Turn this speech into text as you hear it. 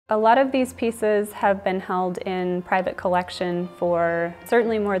A lot of these pieces have been held in private collection for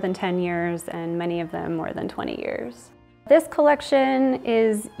certainly more than 10 years and many of them more than 20 years. This collection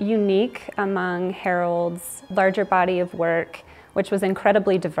is unique among Harold's larger body of work, which was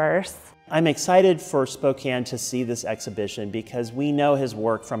incredibly diverse. I'm excited for Spokane to see this exhibition because we know his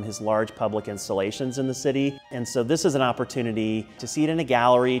work from his large public installations in the city. And so this is an opportunity to see it in a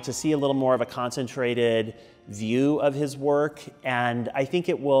gallery, to see a little more of a concentrated view of his work. And I think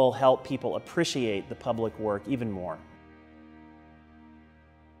it will help people appreciate the public work even more.